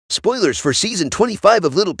Spoilers for Season 25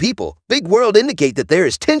 of Little People, Big World indicate that there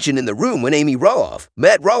is tension in the room when Amy Roloff,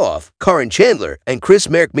 Matt Roloff, Caryn Chandler, and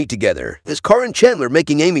Marek meet together. Is Caryn Chandler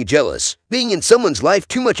making Amy jealous? Being in someone's life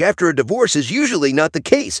too much after a divorce is usually not the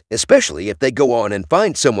case, especially if they go on and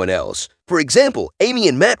find someone else. For example, Amy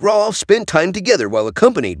and Matt Roloff spend time together while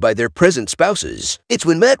accompanied by their present spouses. It's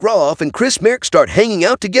when Matt Roloff and Marek start hanging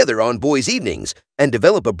out together on boys' evenings and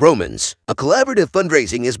develop a bromance. A collaborative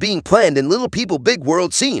fundraising is being planned in Little People Big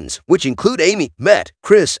World scenes, which include Amy, Matt,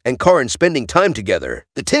 Chris, and Caryn spending time together.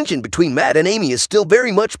 The tension between Matt and Amy is still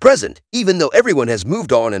very much present, even though everyone has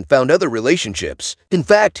moved on and found other relationships. In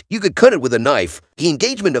fact, you could cut it with a knife. The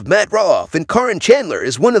engagement of Matt Roloff and Caryn Chandler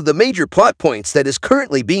is one of the major plot points that is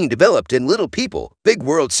currently being developed in Little People Big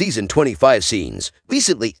World Season 25 scenes.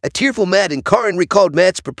 Recently, a tearful Matt and Caryn recalled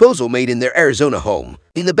Matt's proposal made in their Arizona home.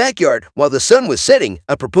 In the backyard, while the sun was setting,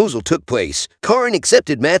 a proposal took place. Caryn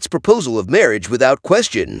accepted Matt's proposal of marriage without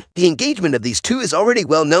question. The engagement of these two is already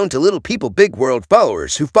well known to Little People Big World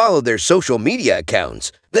followers who follow their social media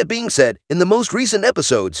accounts. That being said, in the most recent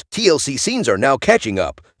episodes, TLC scenes are now catching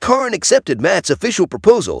up. Caryn accepted Matt's official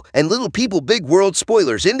proposal, and Little People Big World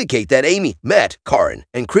spoilers indicate that Amy, Matt, Caryn,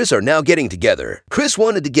 and Chris are now getting together. Chris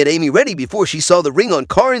wanted to get Amy ready before she saw the ring on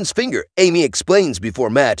Caryn's finger, Amy explains before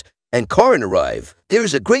Matt and Caryn arrive. There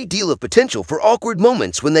is a great deal of potential for awkward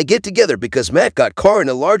moments when they get together because Matt got Caryn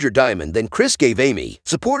a larger diamond than Chris gave Amy.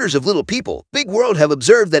 Supporters of Little People Big World have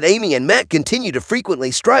observed that Amy and Matt continue to frequently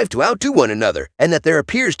strive to outdo one another, and that there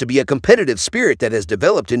appears to be a competitive spirit that has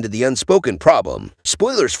developed into the unspoken problem.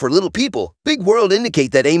 Spoilers for Little People Big World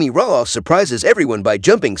indicate that Amy Roloff surprises everyone by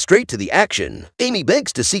jumping straight to the action. Amy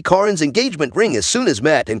begs to see Caryn's engagement ring as soon as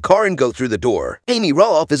Matt and Caryn go through the door. Amy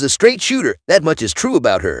Roloff is a straight shooter, that much is true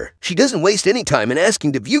about her. She doesn't waste any time in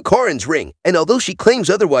asking to view Caryn's ring, and although she claims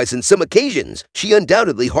otherwise in some occasions, she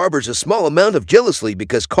undoubtedly harbors a small amount of jealousy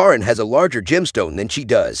because Caryn has a larger gemstone than she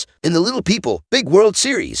does. In the Little People Big World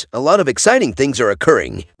series, a lot of exciting things are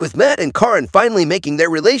occurring. With Matt and Caryn finally making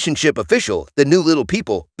their relationship official, the new Little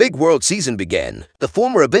People Big World season began. The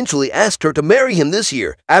former eventually asked her to marry him this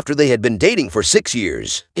year after they had been dating for 6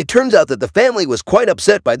 years. It turns out that the family was quite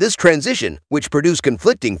upset by this transition, which produced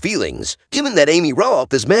conflicting feelings. Given that Amy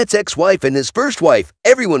Roloff is Matt's ex-wife and his first wife,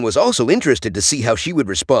 everyone was also interested to see how she would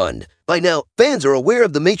respond. By now, fans are aware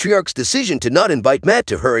of the matriarch's decision to not invite Matt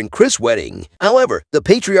to her and Chris' wedding. However, the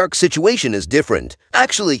patriarch's situation is different.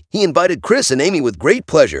 Actually, he invited Chris and Amy with great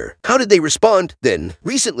pleasure. How did they respond, then?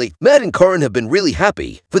 Recently, Matt and Caryn have been really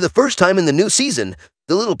happy. For the first time in the new season,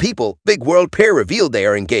 the Little People Big World pair revealed they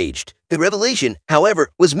are engaged. The revelation, however,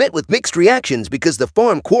 was met with mixed reactions because the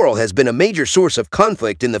farm quarrel has been a major source of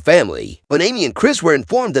conflict in the family. When Amy and Chris were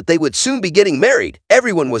informed that they would soon be getting married,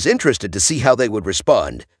 everyone was interested to see how they would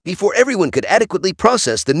respond. Before everyone could adequately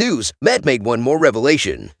process the news, Matt made one more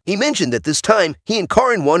revelation. He mentioned that this time, he and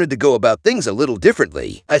Caryn wanted to go about things a little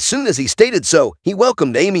differently. As soon as he stated so, he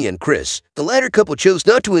welcomed Amy and Chris. The latter couple chose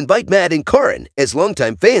not to invite Matt and Caryn, as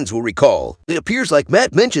longtime fans will recall. It appears like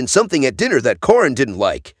Matt mentioned something at dinner that Caryn didn't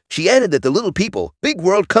like. She added that the Little People Big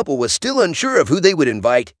World couple was still unsure of who they would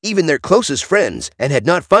invite, even their closest friends, and had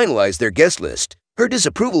not finalized their guest list. Her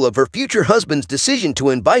disapproval of her future husband's decision to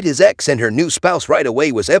invite his ex and her new spouse right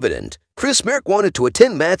away was evident. Marek wanted to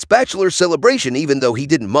attend Matt's bachelor celebration even though he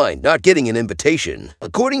didn't mind not getting an invitation.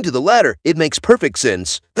 According to the latter, it makes perfect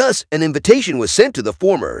sense. Thus, an invitation was sent to the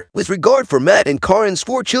former. With regard for Matt and Caryn's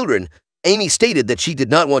 4 children, Amy stated that she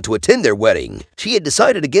did not want to attend their wedding. She had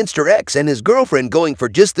decided against her ex and his girlfriend going for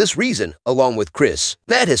just this reason, along with Chris.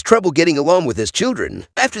 Matt has trouble getting along with his children.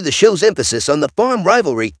 After the show's emphasis on the farm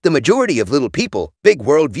rivalry, the majority of Little People Big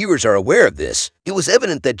World viewers are aware of this. It was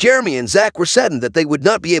evident that Jeremy and Zach were saddened that they would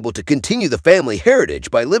not be able to continue the family heritage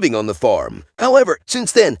by living on the farm. However,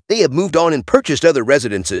 since then, they have moved on and purchased other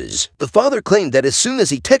residences. The father claimed that as soon as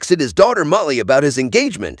he texted his daughter Molly about his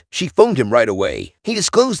engagement, she phoned him right away. He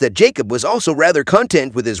disclosed that Jacob was also rather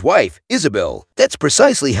content with his wife, Isabel. That's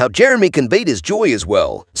precisely how Jeremy conveyed his joy as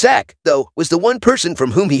well. Zach, though, was the one person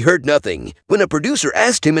from whom he heard nothing. When a producer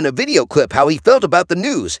asked him in a video clip how he felt about the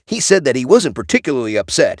news, he said that he wasn't particularly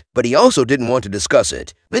upset, but he also didn't want to discuss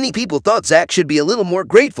it. Many people thought Zach should be a little more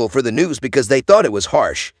grateful for the news because they thought it was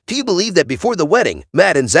harsh. Do you believe that before the wedding,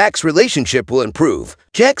 Matt and Zach's relationship will improve?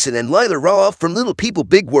 Jackson and Lila Roloff from Little People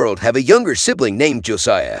Big World have a younger sibling named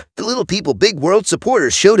Josiah. The Little People Big World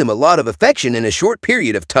supporters showed him a lot of affection in a short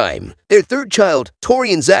period of time. Their third child,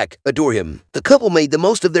 Tori and Zach, adore him. The couple made the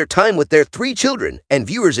most of their time with their 3 children, and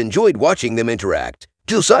viewers enjoyed watching them interact.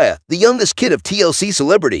 Josiah, the youngest kid of TLC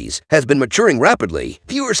celebrities, has been maturing rapidly.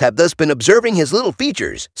 Viewers have thus been observing his little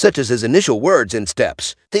features, such as his initial words and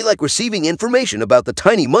steps. They like receiving information about the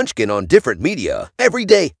tiny munchkin on different media. Every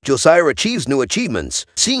day, Josiah achieves new achievements.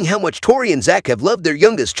 Seeing how much Tori and Zach have loved their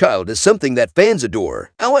youngest child is something that fans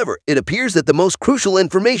adore. However, it appears that the most crucial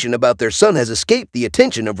information about their son has escaped the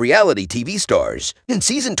attention of reality TV stars. In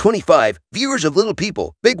season 25, viewers of Little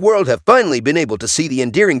People, Big World have finally been able to see the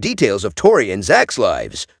endearing details of Tori and Zach's lives.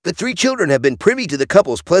 The three children have been privy to the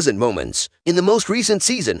couple's pleasant moments. In the most recent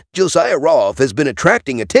season, Josiah Roloff has been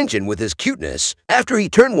attracting attention with his cuteness. After he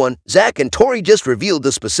turned 1, Zach and Tori just revealed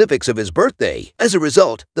the specifics of his birthday. As a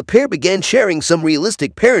result, the pair began sharing some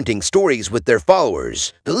realistic parenting stories with their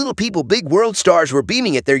followers. The Little People Big World stars were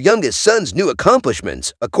beaming at their youngest son's new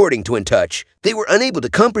accomplishments, according to In Touch. They were unable to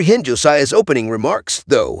comprehend Josiah's opening remarks,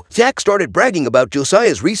 though. Zach started bragging about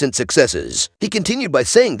Josiah's recent successes. He continued by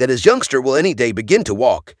saying that his youngster will any day begin to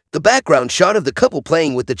walk. The background shot of the couple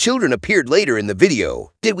playing with the children appeared later in the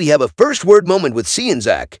video. Did we have a first word moment with C and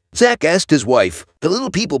Zach? Zach asked his wife. The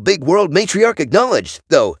Little People Big World matriarch acknowledged,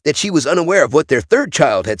 though, that she was unaware of what their third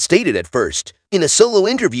child had stated at first. In a solo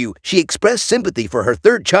interview, she expressed sympathy for her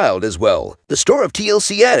third child as well. The star of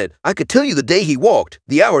TLC added, "I could tell you the day he walked,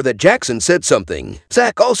 the hour that Jackson said something."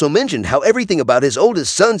 Zach also mentioned how everything about his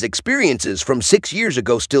oldest son's experiences from 6 years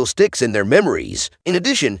ago still sticks in their memories. In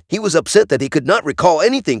addition, he was upset that he could not recall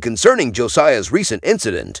anything concerning Josiah's recent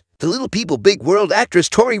incident. The Little People Big World actress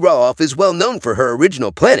Tori Roloff is well known for her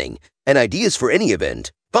original planning and ideas for any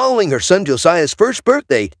event. Following her son Josiah's first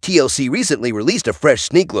birthday, TLC recently released a fresh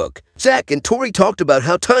sneak look. Zach and Tori talked about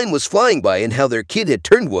how time was flying by and how their kid had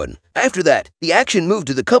turned 1. After that, the action moved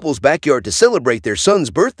to the couple's backyard to celebrate their son's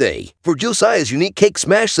birthday. For Josiah's unique cake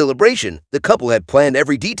smash celebration, the couple had planned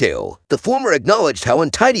every detail. The former acknowledged how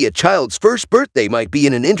untidy a child's first birthday might be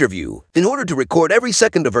in an interview. In order to record every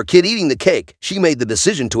second of her kid eating the cake, she made the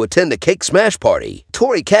decision to attend a cake smash party.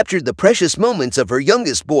 Tori captured the precious moments of her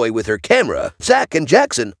youngest boy with her camera. Zach and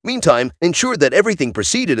Jackson, meantime, ensured that everything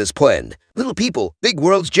proceeded as planned. Little People, Big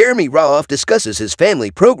World's Jeremy Roloff discusses his family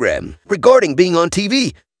program. Regarding being on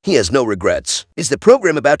TV, he has no regrets. Is the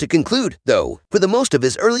program about to conclude, though? For the most of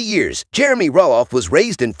his early years, Jeremy Roloff was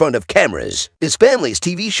raised in front of cameras. His family's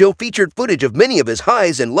TV show featured footage of many of his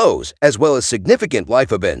highs and lows, as well as significant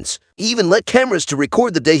life events. He even let cameras to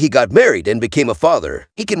record the day he got married and became a father.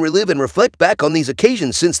 He can relive and reflect back on these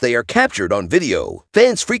occasions since they are captured on video.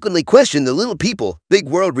 Fans frequently question the Little People, Big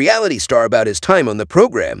World reality star about his time on the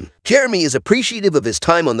program. Jeremy is appreciative of his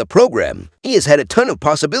time on the program. He has had a ton of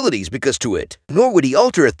possibilities because to it, nor would he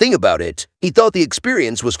alter a thing about it. He thought the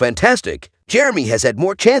experience was fantastic. Jeremy has had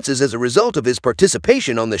more chances as a result of his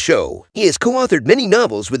participation on the show. He has co-authored many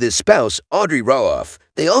novels with his spouse, Audrey Roloff.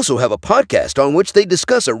 They also have a podcast on which they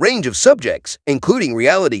discuss a range of subjects, including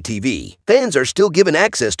reality TV. Fans are still given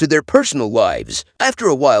access to their personal lives. After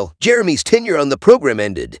a while, Jeremy's tenure on the program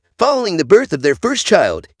ended. Following the birth of their first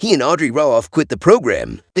child, he and Audrey Roloff quit the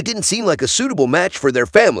program. It didn't seem like a suitable match for their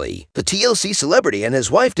family. The TLC celebrity and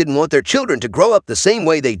his wife didn't want their children to grow up the same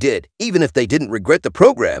way they did, even if they didn't regret the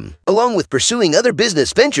program. Along with pursuing other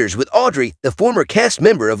business ventures with Audrey, the former cast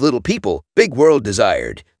member of Little People, Big World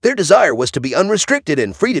desired. Their desire was to be unrestricted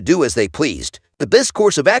and free to do as they pleased. The best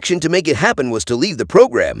course of action to make it happen was to leave the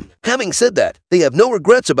program. Having said that, they have no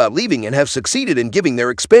regrets about leaving and have succeeded in giving their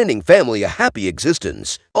expanding family a happy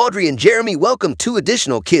existence. Audrey and Jeremy welcomed 2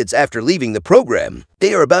 additional kids after leaving the program.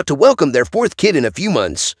 They are about to welcome their 4th kid in a few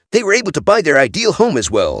months. They were able to buy their ideal home as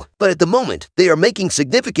well, but at the moment, they are making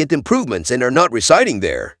significant improvements and are not residing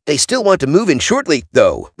there. They still want to move in shortly,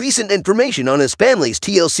 though. Recent information on his family's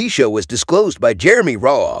TLC show was disclosed by Jeremy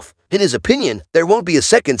Roloff. In his opinion, there won't be a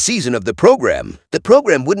second season of the program. The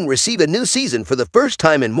program wouldn't receive a new season for the first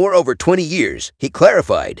time in more over 20 years, he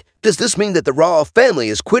clarified. Does this mean that the Roloff family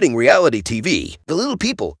is quitting reality TV? The Little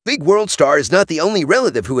People, Big World star is not the only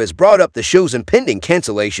relative who has brought up the show's impending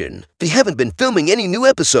cancellation. They haven't been filming any new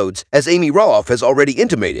episodes, as Amy Roloff has already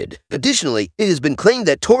intimated. Additionally, it has been claimed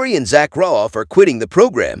that Tori and Zach Roloff are quitting the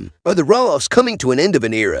program. Are the Roloffs coming to an end of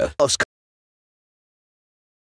an era?